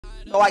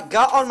So I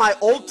got on my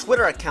old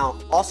Twitter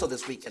account also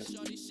this weekend.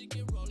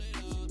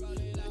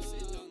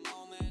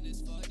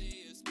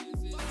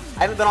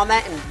 I haven't been on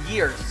that in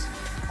years.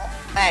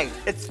 Hey,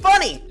 it's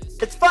funny.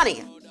 It's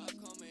funny.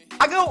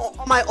 I go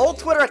on my old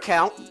Twitter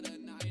account.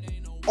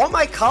 All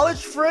my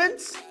college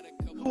friends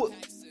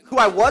who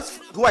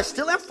I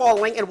still am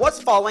following and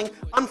was following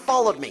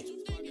unfollowed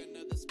me.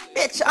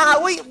 Bitch,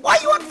 why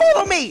you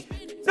unfollow me?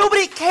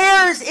 Nobody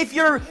cares if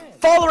your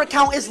follower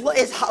account is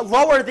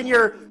lower than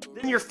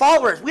your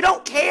followers. We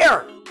don't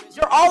care.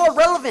 You're all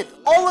irrelevant,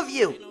 all of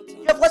you.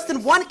 You have less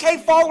than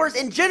 1K followers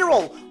in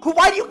general.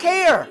 Why do you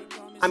care?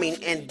 I mean,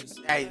 and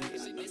I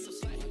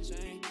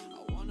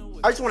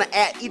just want to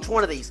add each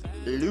one of these.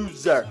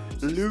 Loser,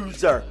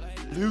 loser,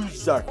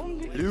 loser,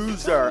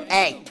 loser.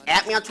 Hey,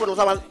 at me on Twitter.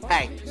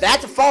 Hey,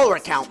 that's a follower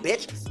account,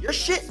 bitch. Your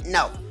shit,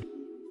 no.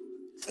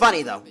 It's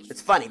funny though.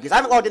 It's funny because I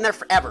haven't logged in there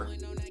forever.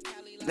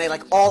 And they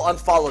like all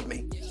unfollowed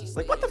me.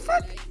 Like, what the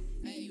fuck?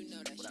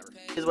 Whatever.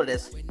 Here's what it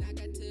is.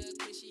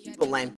 People lame.